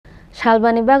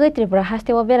Salba ni bagwi Tripura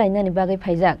Hasteo Berainani bagwi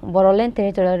Phaijak, Bodoland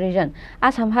Territorial Region,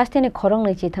 Assam Hasteni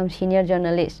Khoroknwichitham Senior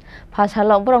Journalist,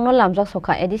 Phasalo Bohrokno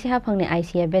Lamjaksokha ADC Haphangni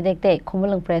ICA Bedek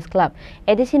Khumulwng Press Club,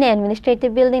 ADCni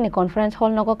Administrative Building ni Conference Hall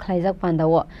Nogo Khlaijak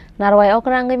Pandao, Naruwai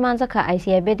Okra wngwi Manjakha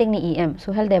ICA Bedekni EM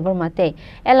Suhel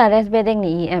LRS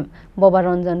Bedekni EM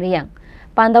Bodoland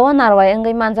Pandao Naruwai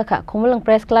wngwi Manjakha Khumulwng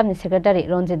Press Club ni Secretary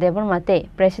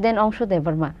President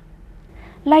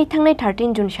Lai thangnai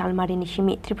 13 June Shalmari ni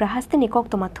himi Tripura Hasteni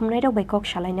koktoma thumnai rok bai kok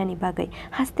shalainani bagai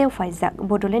Hasteo Phaijak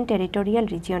Bodoland Territorial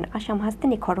Region Assam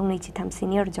Hasteni Khoroknwichitham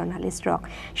Senior Journalist rok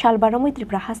Salba romoi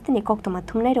Tripura Hasteni koktoma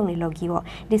thumnai rok ni logio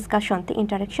discussion te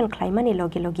interaction khlaimani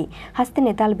logi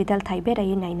Hasteni dal bidal thai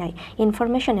berai nainai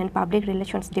Information and Public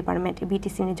Relations Department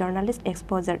BTCni Journalist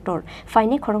Exposure Tour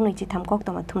Phainai Khoroknwichitham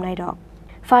koktoma thumnai rok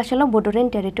Phasalo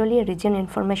Bodoland Territorial Region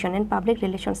Information and Public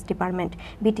Relations Department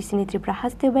BTCni Tripura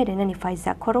Hasteo Berainani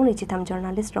Phaijak Khoroknwichitham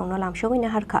Journalist Rokno Lamjaksogwi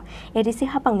Naharkha ADC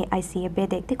Haphangni ICA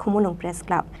Bedek te Khumulwng Press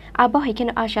Club Abo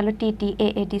haikeno Asalo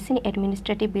TTA ADCni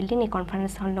Administrative Building ni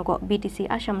Conference Hall Nogo BTC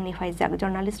Assam ni Phaijak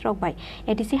Journalist rok bai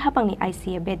ADC Haphangni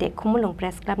ICA Bedek Khumulwng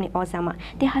Press Club ni ojama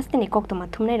te Hasteni koktoma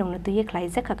thumnai rokno duye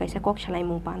Khlaijak kaisa kok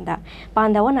shalaimung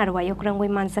Pandao Naruwai Okra wngwi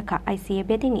Manjakha ICA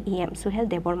Bedekni EM Suhel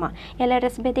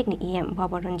LRS Bedekni EM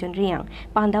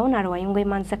Pandao Naruwai wngwi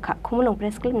Manjakha Khumulwng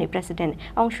Press Club ni President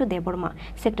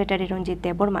Secretary Ronjit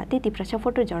Deborma Titi Prasha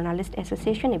Photo Journalist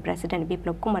Association ni President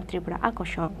Biplop Kumar Tripura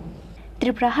Akosho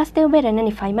Tripura Hasteo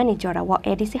Berainani Phaimani Jorawo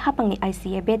ADC Haphangni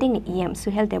ICA Bedekni EM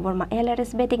Suhel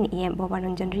LRS Bedekni EM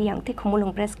Bodoland te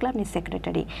Khumulwng Press Club ni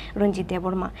Secretary Ronjit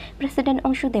Deborma President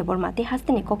Deborma te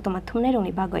Hasteni koktoma thumnai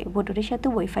rokni bagoi Bodorisha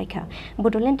tu boi phaikha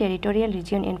Bodoland Territorial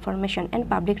Region Information and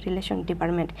Public Relations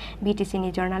Department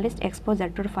BTCni Journalist Exposure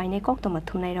Tour Phainai koktoma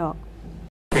thumnai rok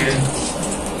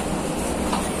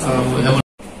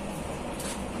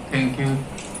Thank you.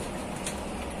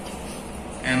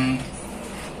 And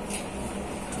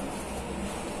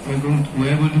we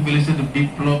are going to felicit the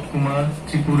Biplop Kumar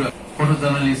Tripura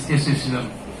Photojournalist Association.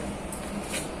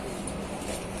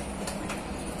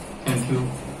 Thank you.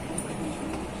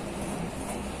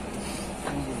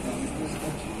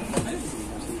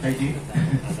 Haji.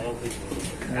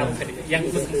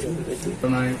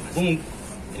 Phainai.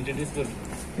 Introduce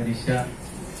Risha.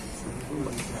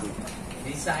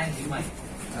 Lisa and Jimai.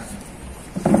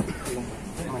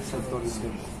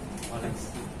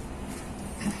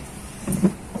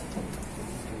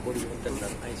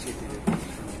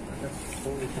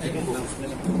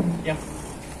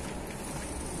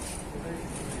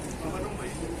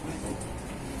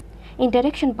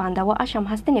 Interaction Pandao Assam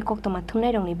Hasteni koktoma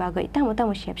thumnai rokni bagai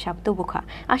tamu shep shap tubukha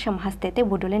Assam Hastete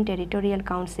Bodoland Territorial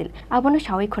Council abono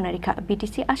shawai khonarikha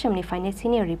BTC Assam ni Phainai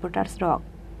senior reporters rok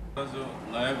जो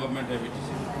नया government है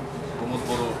BTC बहुत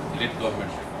बड़ो elect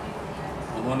government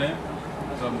उन्होंने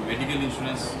medical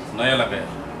insurance नया लगाया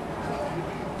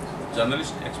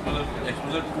journalist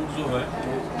exposure tour जो है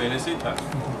वो पहले से ही था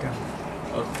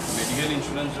और मेडिकल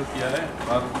इंश्योरेंस जो किया है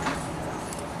हर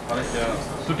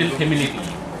total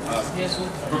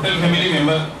family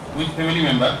member with family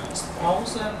member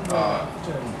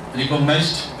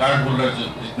recognised card holder जो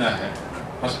जितना है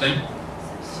फर्स्ट टाइम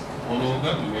वो लोगों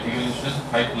का मेडिकल इंश्योरेंस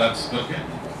 5 लाख करके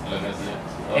लगा दिया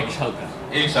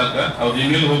एक साल का और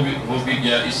रिन्यूअल हो भी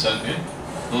गया इस साल पे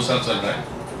 2 साल चल रहा है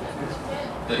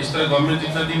तो इस तरह गवर्नमेंट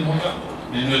जितना दिन होगा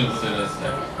रिन्यूअल होते रहता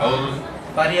है और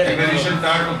एक्रेडिटेशन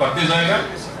कार्ड बढ़ते जाएगा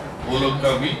वो लोग का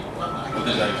भी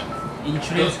होते जाएगा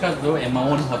इंश्योरेंस का जो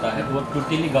अमाउंट होता है वो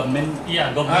totally government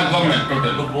government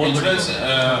total insurance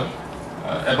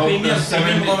about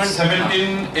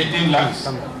 17-18 lakh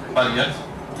per year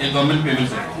ये गवर्नमेंट पेमेंट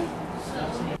है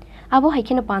Abo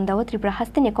haikeno Pandao Tripura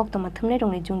Hasteni koktoma thumnai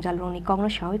rokni jungjal rokni kogno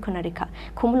shawai khonarikha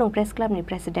Khumulwng Press Club ni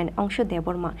President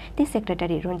Deborma te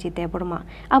Secretary Ronjit Deborma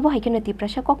abo haikeno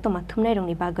Tiprasha koktoma thumnai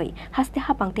rokni bagai Haste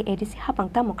Haphang te ADC Haphang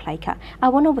tamo khlaikha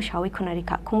abono bo shawai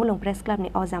khonarikha Khumulwng Press Club ni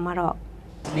ojama rok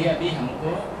इसलिए अभी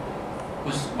हमको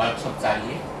कुछ workshop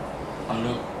चाहिए हम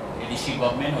लोग ADC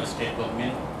government और state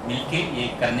government मिलके ये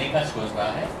करने का सोच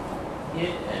रहा है ये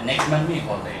नेक्स्ट मंथ में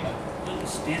हो जाएगा तो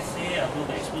स्टेट से आप लोग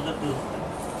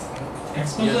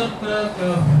Exposure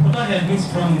Okra means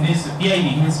from this BID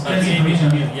means press information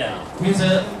means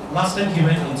last time he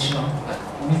went in Shillong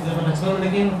means the exposure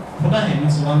again Okra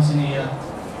means once in a year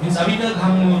means अभी तक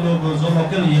हम लोग जो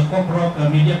local ये corporate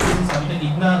media presence अभी तक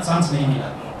इतना chance नहीं मिला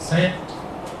शायद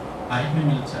हाइट में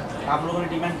मिल सकता है आप लोगों ने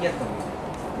डिमांड किया था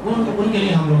उनके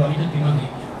लिए हम लोग अभी तक डिमांड नहीं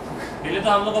किया पहले तो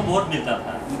हम लोग को वोट मिलता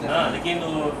था हाँ लेकिन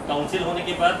काउंसिल होने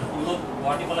के बाद उन लोग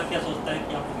पार्टी वाला क्या सोचता है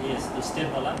कि आप ये स्टेट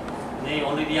वाला नहीं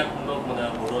ऑलरेडी आप हम लोग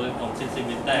बोडोलैंड काउंसिल से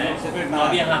मिलता है तो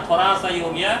अभी हाँ थोड़ा सा ही हो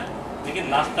गया लेकिन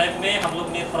लास्ट टाइम में हम लोग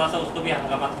ने थोड़ा सा उसको भी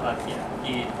हंगामा खड़ा किया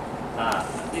कि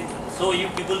so you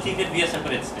people think that we are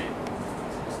separate state.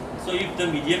 So if the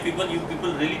media people, you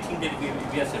people really think that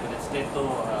we are separate state, तो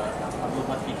आप लोग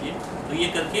मत कीजिए. तो ये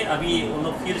करके अभी उन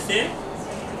लोग फिर से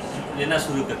लेना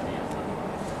शुरू कर दिया.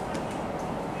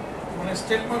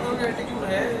 स्टेट मॉडल एटीट्यूड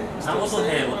है. हाँ वो तो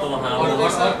है, वो तो वहाँ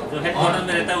जो हेडक्वार्टर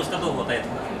में रहता है उसका तो होता है.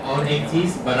 और एक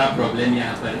चीज़ बड़ा प्रॉब्लम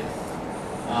यहाँ पर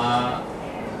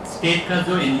स्टेट का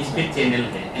जो एनलिस्टेड चैनल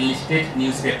है, एनलिस्टेड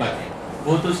न्यूज़पेपर है,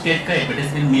 वो तो स्टेट का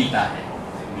एडवर्टाइजमेंट मिलता है.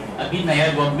 अभी नया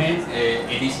गवर्नमेंट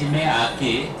एडीसी में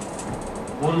आके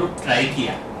वो लोग ट्राई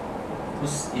किया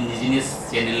उस इंडिजिनियस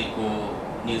चैनल को,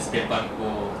 न्यूज़पेपर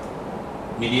को,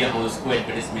 मीडिया हाउस को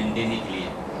एडवर्टाइजमेंट देने के लिए.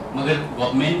 मगर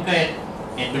गवर्नमेंट का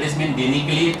एडवर्टाइजमेंट देने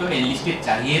के लिए तो एनलिस्टेड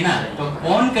चाहिए ना, तो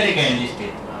कौन करेगा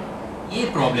एनलिस्टेड? ये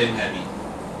प्रॉब्लम है अभी.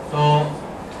 तो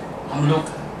हम लोग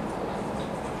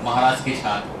महाराष्ट्र के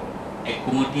साथ एक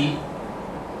कमेटी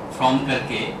फॉर्म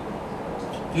करके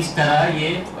किस तरह ये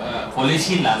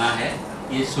पॉलिसी लाना है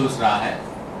ये सोच रहा है.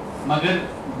 मगर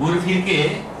घूर फिर के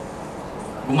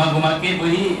घुमा के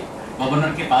वही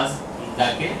गवर्नर के पास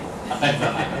जाके अटक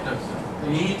जाना है.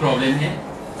 तो यही प्रॉब्लम है.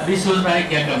 अभी सोच रहा है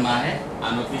क्या करना है,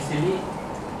 अनऑफिशियली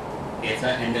कैसा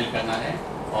हैंडल करना है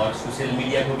और सोशल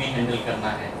मीडिया को भी हैंडल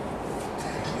करना है.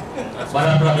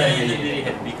 बड़ा प्रॉब्लम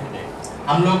है.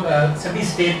 हम लोग सभी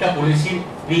स्टेट का पॉलिसी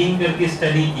ट्रेन करके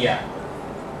स्टडी किया.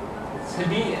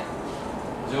 सभी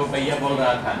जो भैया बोल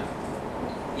रहा था,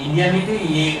 इंडिया में तो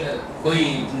ये कोई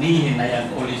नहीं है नया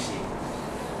पॉलिसी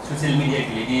सोशल मीडिया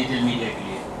के लिए, डिजिटल मीडिया के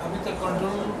लिए. अभी तक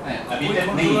कंट्रोल अभी तक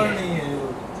नहीं है.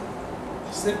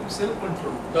 Self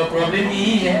control. तो प्रॉब्लम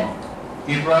यही है.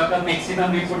 त्रिपुरा का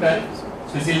मैक्सिमम रिपोर्टर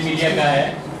सोशल मीडिया का है,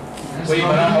 कोई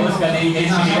बड़ा हाउस का नहीं है,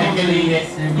 मीडिया के नहीं है,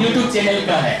 यूट्यूब चैनल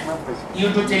का है.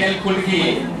 यूट्यूब चैनल खोल के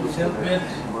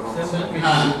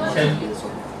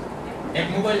एक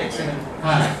मोबाइल एक्शन.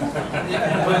 हाँ.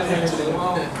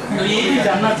 तो ये भी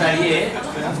जानना चाहिए,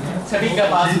 सभी का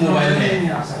पास मोबाइल है,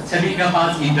 सभी का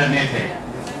पास इंटरनेट है,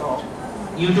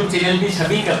 यूट्यूब चैनल भी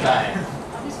सभी करता है,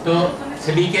 तो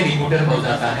सभी के रिपोर्टर हो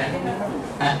जाता है.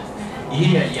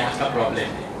 यही है यहाँ का प्रॉब्लम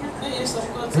है.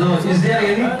 So, is there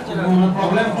any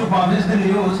problem to publish the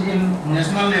news in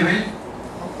national level?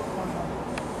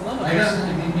 Because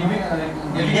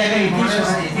India का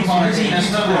ethics policy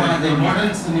national level, the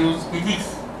importance news ethics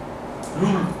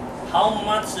rule. How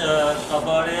much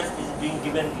coverage is being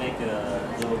given, like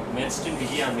जो mainstream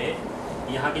media में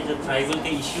यहाँ के जो tribal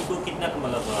के issue को कितना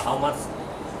मतलब how much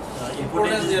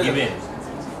importance is given?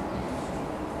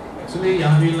 Actually,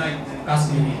 यहाँ भी like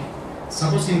Kashmir.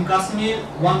 Suppose in Kashmir,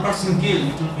 one person killed,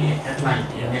 it will be a headline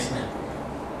national.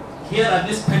 Here, at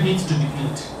least 5 needs to be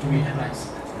killed to be headlines.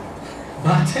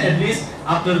 But at least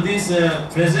after this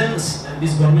presence,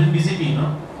 this government BJP,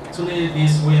 actually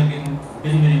this we have been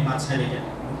very much highlighted.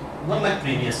 Not like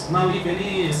previous. Now, if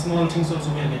any small things also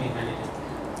we are getting highlighted.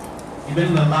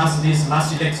 Even the last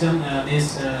election, this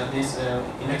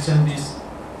election,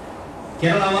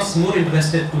 Kerala was more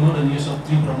interested to know the news of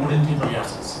Tripura, more than Tripura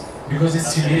persons. Because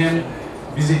it's CPM,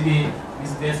 BJP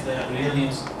is there the real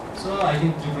news. So I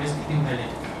think Tripura is getting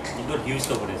highlighted. You got huge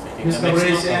coverage. I think. Huge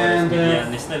coverage and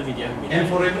national media. And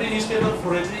for every newspaper,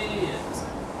 for every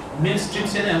mainstream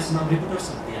channels, now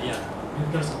reporters are there. Yeah.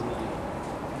 Reporters are there.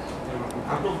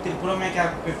 आप लोग त्रिपुरा में क्या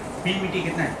print media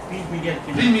कितना है?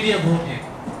 Print media बहुत है.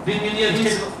 Print media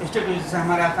state से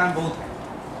हमारा आसान बहुत है.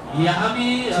 यहाँ भी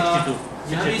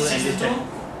 62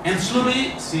 and slowly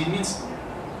see means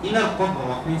in our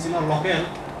means in our local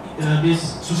this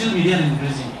social media are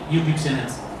increasing, YouTube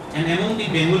channels, and among the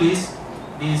Bengalis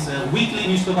this weekly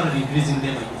newspaper are increasing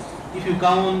day by day. If you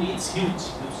count, it's huge.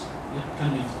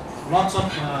 Lots of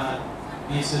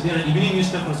there are evening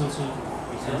newspapers also,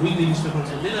 weekly newspapers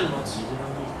also. There are lots.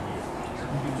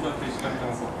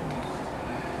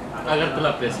 Agartala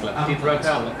press club, Tripura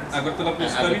का Agartala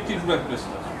press club, Tripura press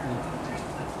club.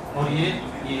 और ये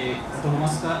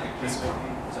autonomous का press club.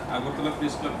 Agartala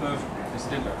press club का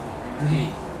president नहीं,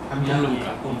 हम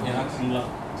यहाँ खुमलंग.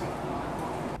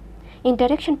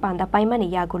 Interaction panda paimani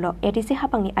yagulo ADC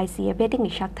Haphangni ICA Bedek ni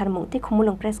shaktharmung te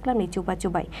Khumulwng Press Club ni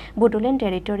chubai Bodoland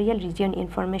Territorial Region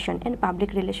Information and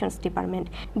Public Relations Department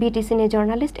BTCni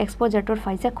journalist exposure to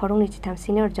Phaijak Khoroknwichitham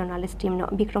senior journalist team no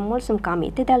Bikram Molsum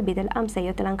kami te dal bidal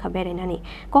amsayo telangkha Berainani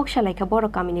kokshalai boro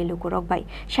kami ni lukurok bai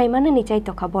shaimana ni chai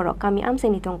tokha boro kami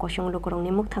amse ni tong kosong lukurong ni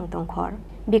mukthang tongkhor.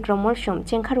 Bikromor Shom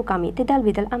Cengkaru Kami Tidal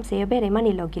Bidal Amse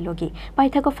Berainani Logi Logi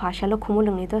Paithago Phasalo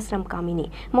Khumulwng Dosram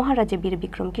Kamini Maharaja Bir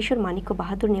Bikram Kishore Maniko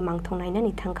Bahadur ni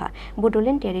Mangthongnai Thangkha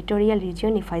Bodoland Territorial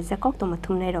Region ni Phaijak Toma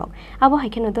Thumnai Rok Abo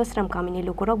Haikeno Dosram Kamini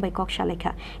Lukurok by Kok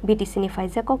Shalekha BTCni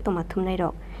Phaijak Toma Thumnai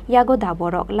Rok Yago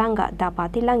Daborok Langa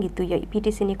Dapati Langi Tuyoi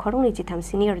BTCni Khoroknwichitham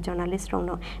Senior Journalist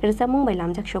Rokno Rizamung by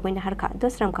Lamjaksogwi Naharkha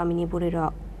Dosram Kamini Buri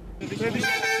Rok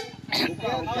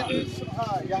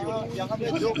यहाँ में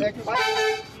जो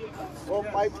वो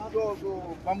pipe जो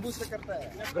bamboo से करता है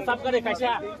सब करे कैसे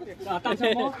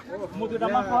मुझे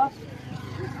दमा को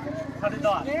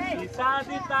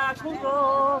Sisadi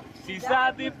takuro,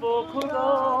 sisadi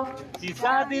pokuro,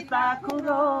 sisadi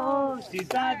takuro,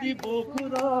 sisadi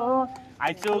bukuro.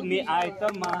 Aicogni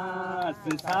aitama,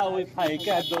 sinsawi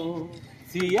Phaijak.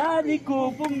 Siari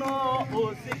kubungno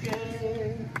osige,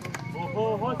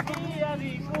 oh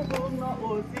siari kubungno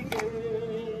osige.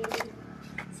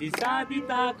 Sisadi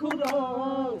takuro,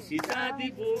 sisadi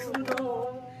bukuro.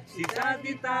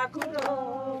 Sisadi takuro,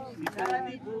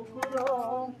 sisadi bukuro.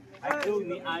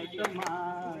 Aicogni aitama,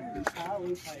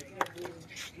 sinsawi Phaijak.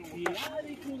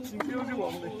 Siari kubungno.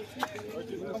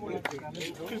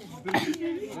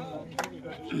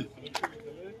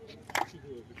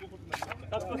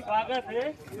 सबको स्वागत है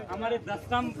हमारे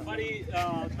दसम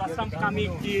कामी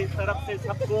की तरफ से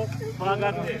सबको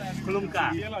स्वागत है खुलुम का।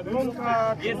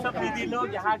 ये सब दीदी लोग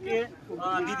यहाँ के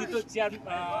दीदी तो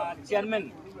चेयरमैन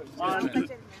और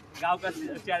गांव का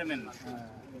चेयरमैन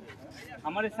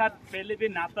हमारे साथ पहले भी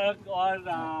नाटक और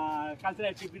कल्चरल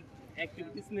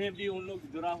एक्टिविटीज में भी उन लोग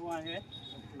जुड़ा हुआ है।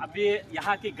 अभी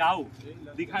यहाँ के गांव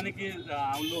दिखाने की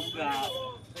उन लोग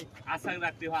आशा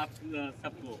रखते हो आप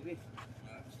सबको।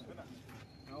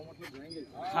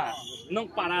 हाँ, नोंग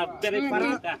पारा तेरे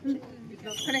पारा का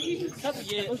सब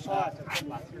ये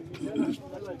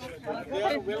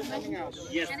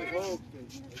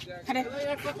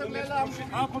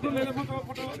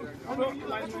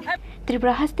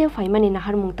Tripura Hasteo Phainai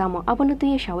Nahar Mungtamo Abono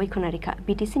Tuye Shawai Khonarikha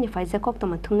BTCni Phaijak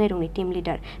Toma Thumnai Rungni team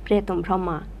leader Pretom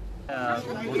Brahma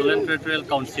Bodoland territorial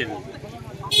council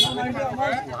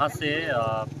वहाँ से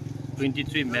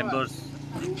 23 मेंबर्स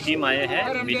टीम आए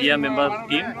हैं, मीडिया मेंबर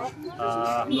टीम।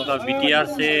 हम लोग का BTR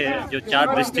से जो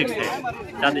 4 डिस्ट्रिक्ट है,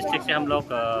 4 डिस्ट्रिक्ट से हम लोग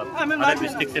हर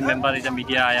डिस्ट्रिक्ट से मेंबर इधर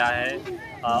मीडिया आया है।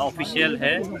 ऑफिशियल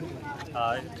है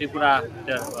त्रिपुरा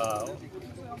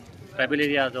ट्राइबल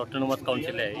एरिया जो ऑटोनोमस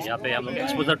काउंसिल है, यहाँ पे हम लोग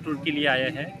एक्सपोजर टूर के लिए आए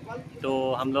हैं।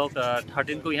 तो हम लोग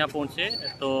 13 को यहाँ पहुँचे,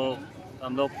 तो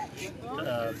हम लोग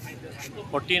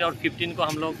 14 और 15 को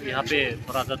हम लोग यहाँ पे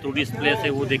थोड़ा सा टूरिस्ट प्लेस है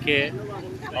वो देखे।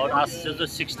 और आज जो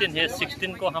 16 है,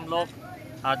 16 को हम लोग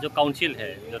आज जो काउंसिल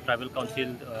है, जो ट्राइबल काउंसिल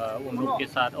उन लोग के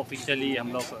साथ ऑफिशियली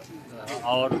हम लोग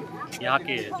और यहाँ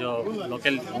के जो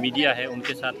लोकल मीडिया है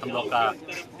उनके साथ हम लोग का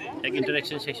एक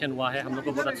इंटरेक्शन सेशन हुआ है। हम लोग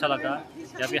को बहुत अच्छा लगा।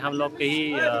 जब भी हम लोग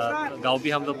कई गांव भी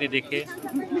हम लोग ने देखे,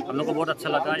 हम लोग को बहुत अच्छा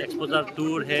लगा। एक्सपोजर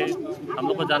टूर है, हम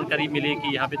लोग को जानकारी मिली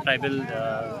कि यहाँ पे ट्राइबल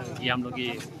ये हम लोग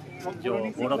की जो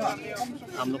बोरक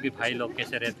हम लोग के भाई लोग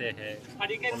कैसे रहते हैं,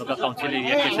 उन लोग का काउंसिल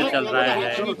एरिया कैसे चल रहा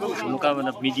है, उन लोग का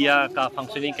मतलब मीडिया का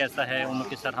फंक्शनिंग कैसा है, उन लोग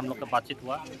के साथ हम लोग का बातचीत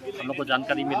हुआ। हम लोग को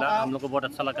जानकारी मिला, हम लोग को बहुत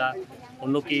अच्छा लगा।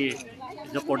 उन लोग की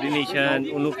जो कोऑर्डिनेशन,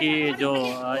 उन लोग की जो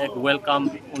एक वेलकम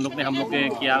उन लोग ने हम लोग के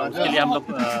किया, उसके लिए हम लोग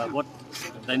बहुत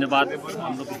धन्यवाद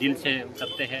हम लोग दिल से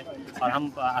करते हैं। और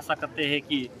हम आशा करते हैं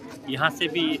कि यहाँ से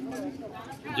भी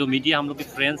जो मीडिया हम लोग के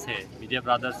फ्रेंड्स है, मीडिया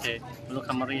ब्रदर्स है, उन लोग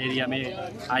हमारे एरिया में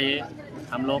आए।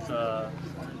 हम लोग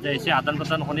जैसे आदान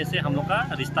प्रदान होने से हम लोग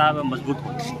का रिश्ता मजबूत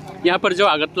हो। यहाँ पर जो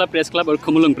अगरतला प्रेस क्लब और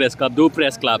खुमुलुंग प्रेस क्लब, 2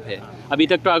 प्रेस क्लब है। अभी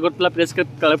तक तो अगरतला प्रेस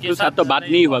क्लब के साथ तो बात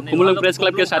नहीं हुआ, खुमुलुंग प्रेस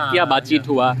क्लब के साथ क्या बातचीत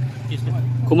हुआ?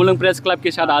 खुमुलुंग प्रेस क्लब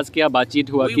के साथ आज क्या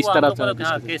बातचीत हुआ, किस तरह से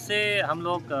कैसे हम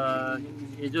लोग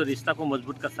ये जो रिश्ता को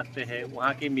मजबूत कर सकते हैं,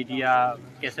 वहाँ के मीडिया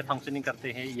कैसे फंक्शनिंग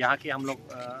करते हैं, यहाँ के हम लोग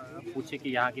पूछे कि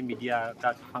यहाँ की मीडिया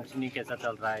का फंक्शनिंग कैसा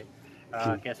चल रहा है,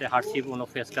 कैसे हार्डशिप उन लोग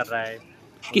फेस कर रहा है,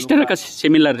 किस तरह का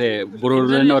सिमिलर है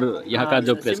बोरोलैंड और यहाँ का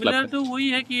जो प्रेस क्लब? तो वही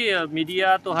है कि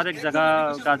मीडिया तो हर एक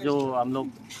जगह का जो हम लोग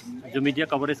जो मीडिया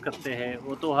कवरेज करते हैं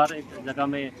वो तो हर एक जगह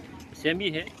में सेम ही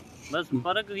है। बस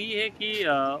फ़र्क यही है कि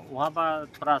वहाँ पर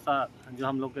थोड़ा सा जो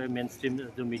हम लोग मेन स्ट्रीम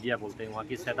जो मीडिया बोलते हैं, वहाँ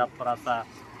की सेटअप थोड़ा सा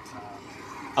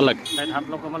अलग। हम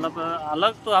लोग को मतलब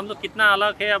अलग, तो हम लोग कितना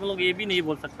अलग है हम लोग ये भी नहीं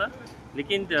बोल सकता।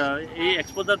 लेकिन ये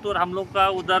एक्सपोजर टूर हम लोग का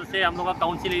उधर से हम लोग का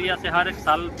काउंसिल एरिया से हर एक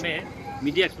साल में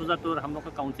मीडिया एक्सपोजर टूर हम लोग का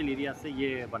काउंसिल एरिया से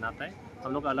ये बनाता है।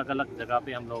 हम लोग अलग अलग जगह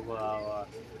पे हम लोग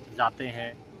जाते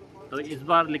हैं। तो इस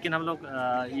बार लेकिन हम लोग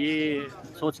ये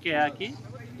सोच के आया कि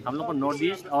हम लोग को नॉर्थ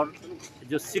ईस्ट और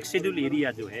जो 6 शेड्यूल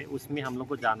एरिया जो है उसमें हम लोग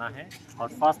को जाना है। और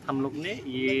फर्स्ट हम लोग ने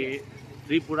ये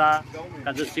त्रिपुरा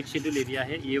का जो 6 शेड्यूल एरिया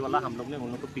है ये वाला हम लोग ने उन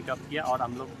लोग को पिकअप किया और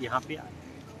हम लोग यहाँ पे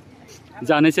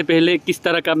जाने से पहले किस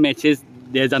तरह का मैसेज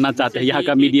दे जाना चाहते हैं यहाँ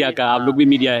का मीडिया का? आप लोग भी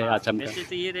मीडिया है असम का। मैसेज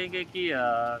तो ये रहेंगे कि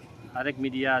हर एक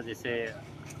मीडिया जैसे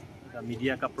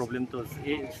मीडिया का प्रॉब्लम तो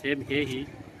सेम है ही,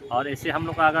 और ऐसे हम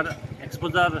लोग का अगर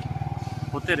एक्सपोजर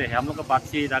होते रहे, हम लोग का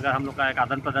बातचीत अगर हम लोग का एक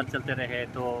आदान प्रदान चलते रहे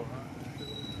तो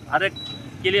हर एक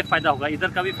के लिए फ़ायदा होगा,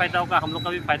 इधर का भी फ़ायदा होगा, हम लोग का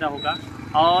भी फ़ायदा होगा।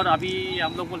 और अभी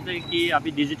हम लोग बोलते हैं कि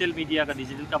अभी डिजिटल मीडिया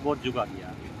का बहुत जुग आ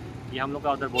गया कि हम लोग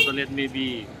का उधर बोडोलैंड में भी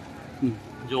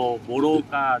जो बोडो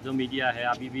का जो मीडिया है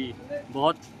अभी भी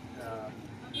बहुत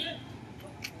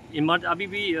अभी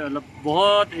भी मतलब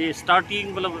बहुत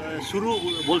स्टार्टिंग मतलब शुरू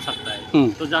बोल सकता है।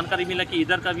 तो जानकारी मिला कि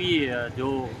इधर का भी जो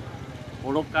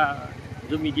बोडो का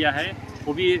जो मीडिया है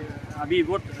वो भी अभी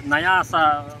बहुत नया सा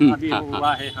अभी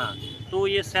हुआ है। हाँ, तो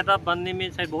ये सेटअप बनने में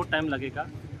शायद बहुत टाइम लगेगा,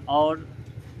 और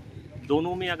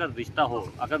दोनों में अगर रिश्ता हो,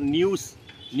 अगर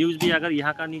न्यूज़ भी अगर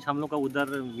यहाँ का न्यूज़ हम लोग का उधर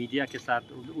मीडिया के साथ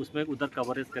उसमें उधर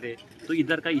कवरेज करे तो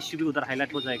इधर का इश्यू भी उधर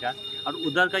हाईलाइट हो जाएगा, और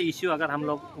उधर का इश्यू अगर हम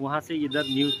लोग वहाँ से इधर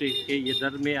न्यूज़ पे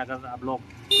इधर में अगर आप लोग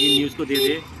ये न्यूज़ को दे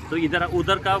दे तो इधर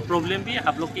उधर का प्रॉब्लम भी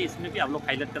आप लोग के इसमें भी आप लोग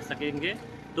हाईलाइट कर सकेंगे,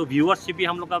 तो व्यूअरशिप भी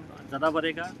हम लोग का ज़्यादा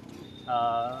बढ़ेगा,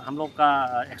 हम लोग का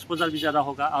एक्सपोजर भी ज़्यादा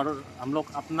होगा, और हम लोग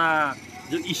अपना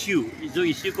जो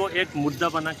इश्यू को एक मुद्दा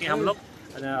बना के हम लोग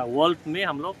वर्ल्ड में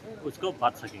हम लोग उसको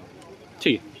बांट सकेंगे।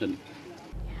 ठीक है।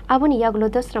 Aboni yagulo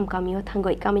dosram kamio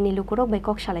thangoi kamini lukurok bai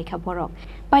kok salaikha borok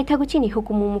paithagu chini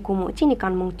hukumu mukumu chini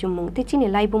kanmung chumung te chini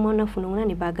laibumana funungna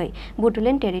ni bagai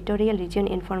Bodoland Territorial Region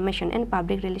Information and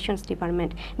Public Relations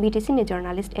Department BTCni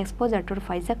journalist exposure to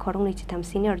Phaijak Khoroknwichitham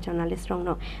senior journalist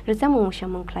Rokno rizamung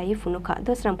musamung khlai funuka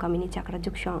dosram kamini chakra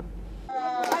juksong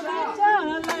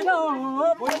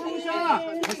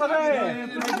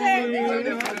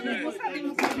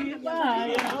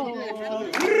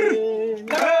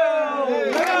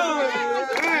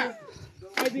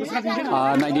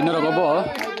नाइदिनो रगबो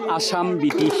Assam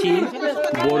BTC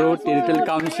Boro Territorial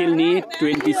Council ni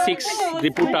 26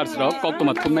 reporters rok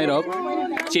koktoma khumnai rok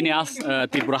chini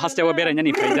Tripura Hasteo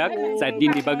Berainani Phaijak jai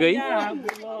din ni bagai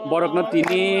Bohrokno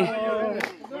tini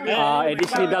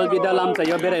ADCni dal bidal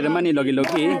Lamjaksogwi Berainani logi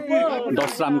logi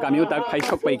dosram kamiu tak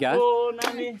Phaijak paika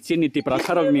chini Tripura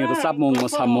sarokni rusapmung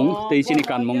mosamung tei chini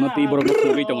kanmung no tei Bohrokno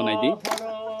khumui tongo naidi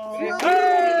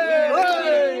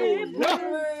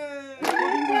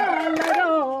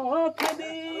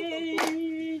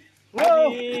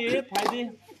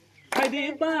Phaidi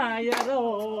bayaro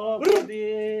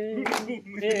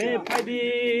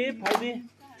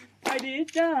Phaidi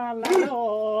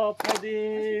chalaro Phaidi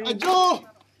ajo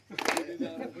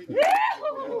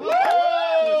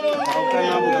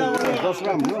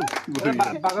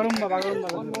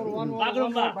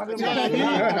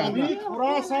अभी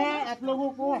थोड़ा सा आप लोगों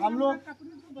को हम लोग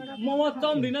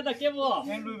मोहत्तम दिन तक के वो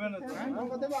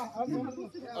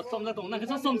असम ना तो ना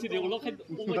कैसा असम सिटी वो लोग है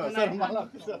कैसा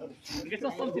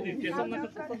असम सिटी कैसा ना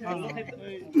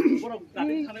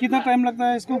कितना टाइम लगता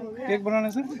है इसको केक बनाने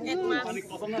से?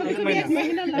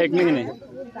 एक महीने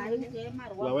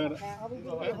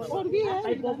और भी है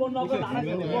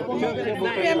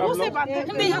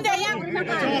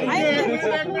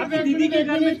दीदी के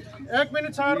घर में 1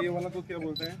 मिनट सर ये वाला तो क्या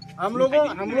बोलते हैं हम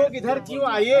लोग इधर क्यों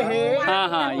आए हैं?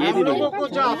 हाँ ये हम लोगों को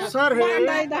जो अफसर है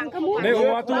नहीं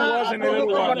हुआ तो हुआ से मेरे को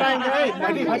बताएंगे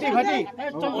फटी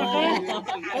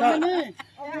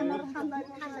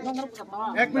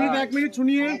एक मिनट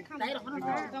सुनिए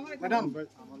मैडम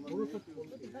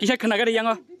किसा खनागर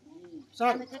यांगो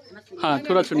सर हाँ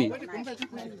थोड़ा सुनिए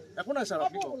देखो ना सर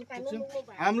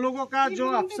हम लोगों का जो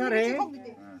अफसर है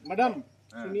मैडम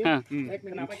सुनिए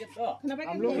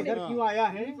हम लोग इधर क्यों आया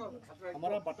है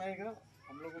हमारा बताएगा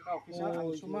हम लोगों का ऑफिसर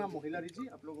अंशुमा महिला जी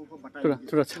आप लोगों को बताएगा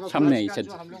थोड़ा सामने आई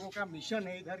जो हम लोगों का मिशन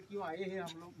है इधर क्यों आए हैं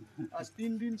हम लोग आज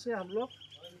 3 दिन से हम लोग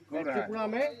त्रिपुरा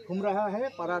में घूम रहा है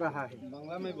पढ़ा रहा है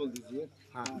बांग्ला में बोल दीजिए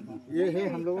हाँ ये है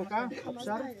हम लोगों का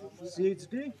अफसर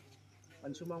CHD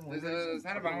अंशुमा महिला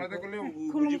सर बांग्ला तो बोले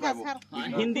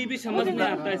हिंदी भी समझ में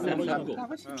आता है सर सबको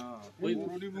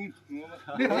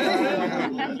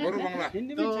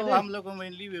तो हम लोग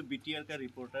मेनली BTR का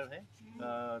रिपोर्टर है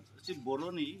सिर्फ बोलो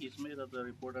नहीं इसमें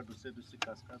रिपोर्टर दूसरे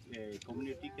खास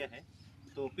कम्युनिटी का है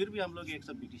तो फिर भी हम लोग एक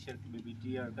सब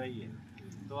BTR का ही है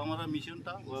तो हमारा मिशन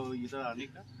था वो इधर आने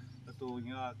का तो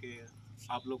यहाँ आके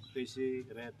आप लोग कैसे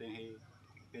रहते हैं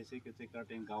कैसे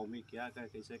करते हैं गांव में क्या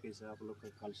कैसे आप लोग का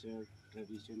कल्चर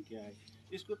ट्रेडिशन क्या है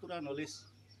इसको थोड़ा नॉलेज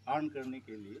अर्न करने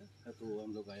के लिए तो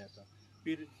हम लोग आया था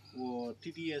फिर वो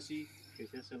TTSC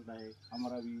कैसे चलता है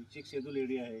हमारा भी 6 शेड्यूल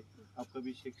एरिया है आपका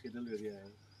भी 6 शेड्यूल एरिया है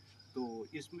तो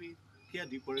इसमें क्या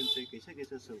डिफरेंस है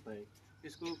कैसे चलता है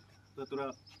इसको थोड़ा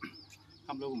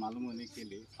हम लोग मालूम होने के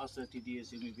लिए आज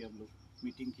TDSA में भी हम लोग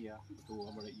मीटिंग किया, तो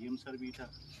हमारा EM सर भी था,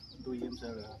 2 EM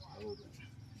सर और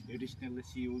एडिशनल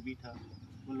CO भी था,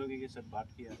 उन लोगों के साथ बात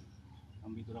किया। हम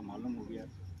भी थोड़ा मालूम हो गया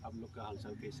आप लोग का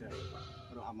हालचाल कैसा है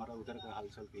और हमारा उधर का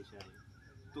हालचाल कैसा है,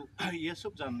 तो ये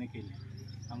सब जानने के लिए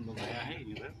हम लोग आया है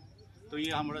इधर। तो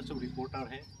ये हमारा सब रिपोर्टर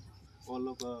है, वो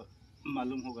लोग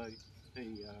मालूम होगा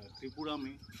त्रिपुरा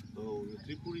में, तो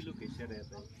त्रिपुरी लोग कैसे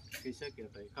रहता है, कैसा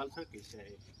कहता है, कल्चर कैसा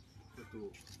है, तो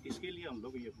इसके लिए हम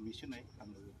लोग ये मिशन है, हम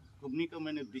लोग घूमने का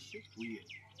मैंने उद्देश्य हुई है।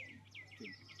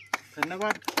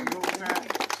 धन्यवाद हम लोगों का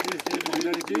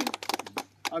जी।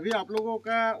 अभी आप लोगों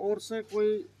का ओर से कोई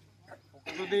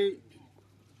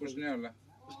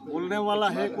बोलने वाला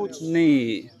है कुछ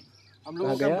नहीं? हम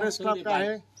लोगों का प्रेस क्लब का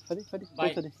है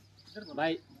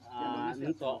भाई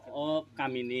नोंथ'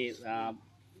 गामिनि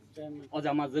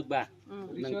अजामा जोबा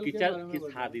नों टिचार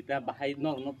किसादिता बाहाय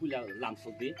नरनो पुला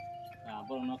लामसोदि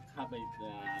बरनो खाबाय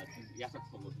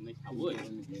यासाखसोलनि थावै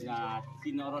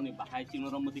चिनरनि बाहाय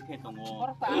चिनर मदिखे दङ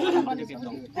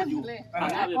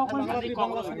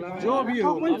जो भी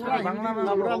हो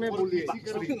बांग्ला में बोलिए।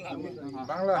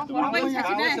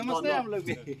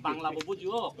 बांग्ला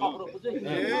बुझियो कक्रो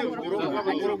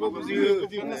बुझियो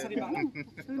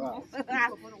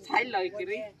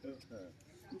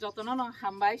যতন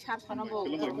হামবাই সারছনবো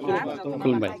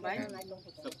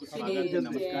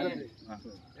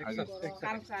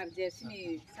কালচার যে সিনি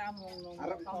সামুং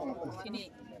সিনি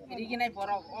রিগিনাই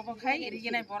বরক অবখাই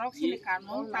রিগিনাই বরক সিনি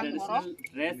কানমু তাম বরক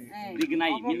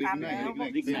রিগিনাই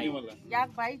याक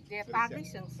बाय जे तागै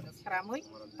जों स्रामै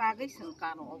तागै जों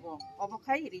कानो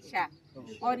अबखाय रिसा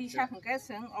अ रिसा हंके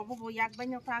जों अबो याक बाय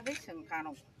तागै जों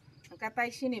कानो हंका ताइ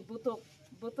सिनि बुतो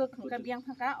खंका बियां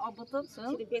खंका बुतो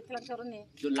जों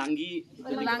जो लांगी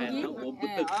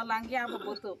लांगी अब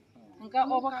बुतो हंका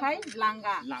अबखाय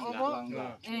लांगा अब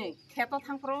खेतो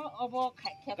थांप्रो अब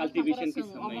खेतो जों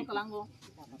अब कलांगो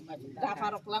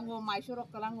दाफारक कलांगो माइसुरक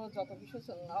कलांगो जत बिसु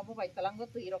जों अब बाय कलांगो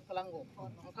तैरक कलांगो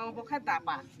हंका अबखाय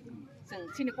दापा जों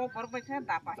सिनि को बरबायखा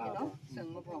दापा हेनो जों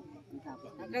अब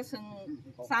हंका जों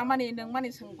सामानि नों मानि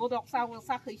जों गोदक सावो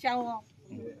साखैसावो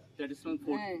ट्रेडिशनल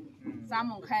फूड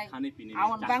जामुंखाय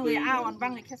आवन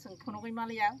बांगै के जों खनगै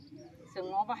मालिया जों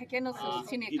अब हाकेनो जों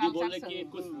सिनि कल्चर जों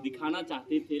कुछ दिखाना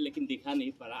चाहते थे लेकिन दिखा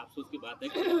नहीं पारा, अफसोस की बात है।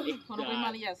 एक खनगै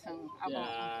मालिया जों अब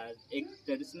एक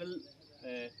ट्रेडिशनल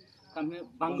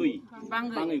बांगवी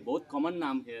बहुत कॉमन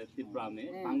नाम है त्रिपुरा में,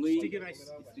 बांगवी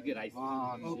स्टिकी राइस।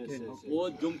 वो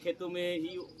जुम खेतों में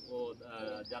ही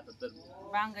ज्यादातर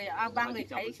बांगै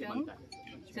खाय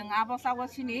जों आबो सावो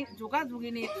सिनि जुगा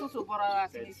जुगिनि सुसु बरा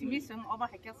सिनि जों अब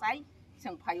हाके साइ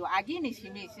जों फायो आगिनि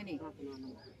सिनि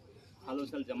हालो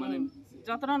साल जमाने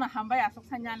जतन हामबाय आसक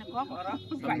सान्यानि को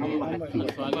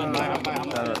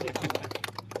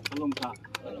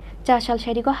चाशाल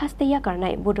शेरिगो हास्तेया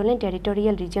करनाय Bodoland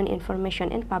territorial reason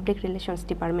information and public relations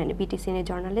department BTCni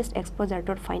journalist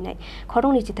exposure फाइनाइ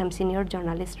खरंगनिचिथाम senior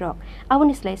journalist रक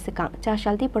आबुनि स्लाइ सिगां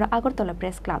चाशाल त्रिपुरा आगरतला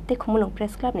प्रेस क्लब ते खुमुलुंग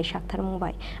प्रेस क्लब नि साक्थार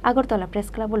मुंबाइ आगरतला प्रेस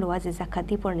क्लब लोवाजि जाखा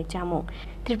त्रिपुरानि चामुं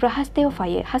त्रिपुरा हास्तेओ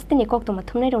फाये हास्तेनि कक्तमा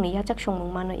थुमनाय रंनि याचाकसंमुं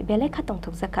मानै बेले खातंग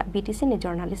थुकजाखा BTCni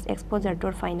जर्नलिस्ट एक्सपोजर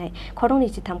फाइनाइ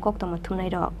खरंगनिचिथाम कक्तमा थुमनाय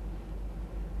रक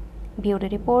ब्यूरो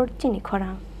रिपोर्ट चिनि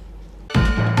खरां।